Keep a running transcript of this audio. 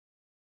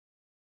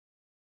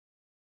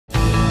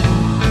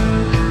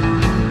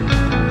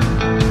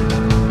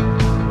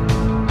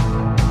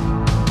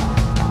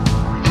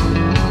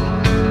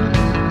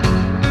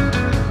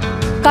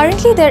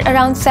Currently, there are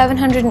around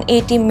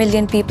 780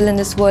 million people in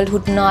this world who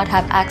do not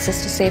have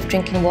access to safe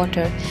drinking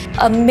water.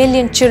 1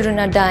 million children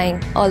are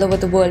dying all over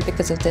the world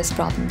because of this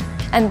problem.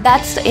 And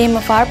that's the aim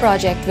of our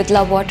project with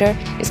LUV Water,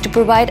 is to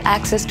provide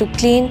access to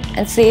clean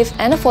and safe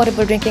and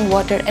affordable drinking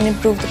water and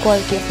improve the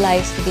quality of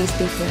lives for these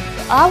people.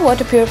 Our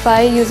water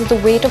purifier uses the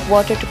weight of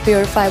water to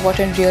purify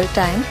water in real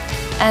time.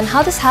 And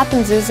how this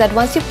happens is that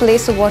once you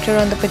place the water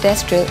on the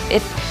pedestal,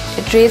 it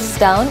raises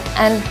down,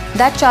 and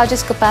that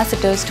charges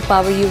capacitors to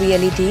power UV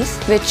LEDs,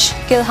 which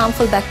kill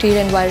harmful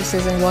bacteria and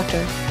viruses in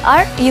water.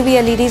 Our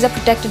UV LEDs are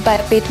protected by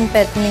a patent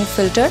pending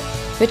filter,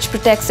 which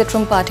protects it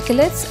from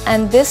particulates,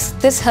 and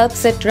this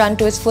helps it run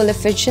to its full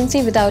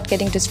efficiency without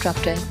getting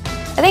disrupted.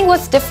 I think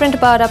what's different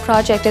about our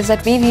project is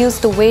that we've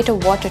used the weight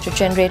of water to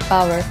generate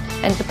power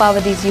and to power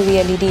these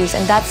UV LEDs,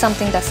 and that's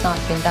something that's not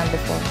been done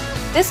before.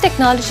 This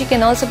technology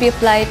can also be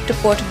applied to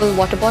portable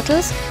water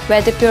bottles,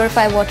 where they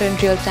purify water in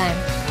real time.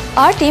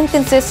 Our team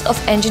consists of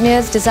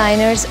engineers,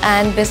 designers,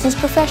 and business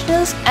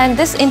professionals, and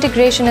this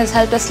integration has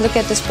helped us look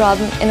at this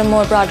problem in a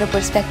more broader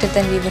perspective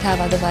than we would have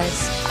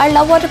otherwise. Our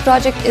LUV Water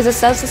project is a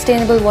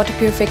self-sustainable water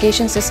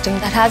purification system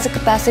that has the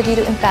capacity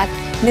to impact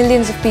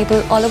millions of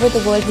people all over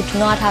the world who do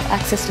not have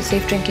access to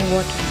safe drinking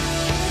water.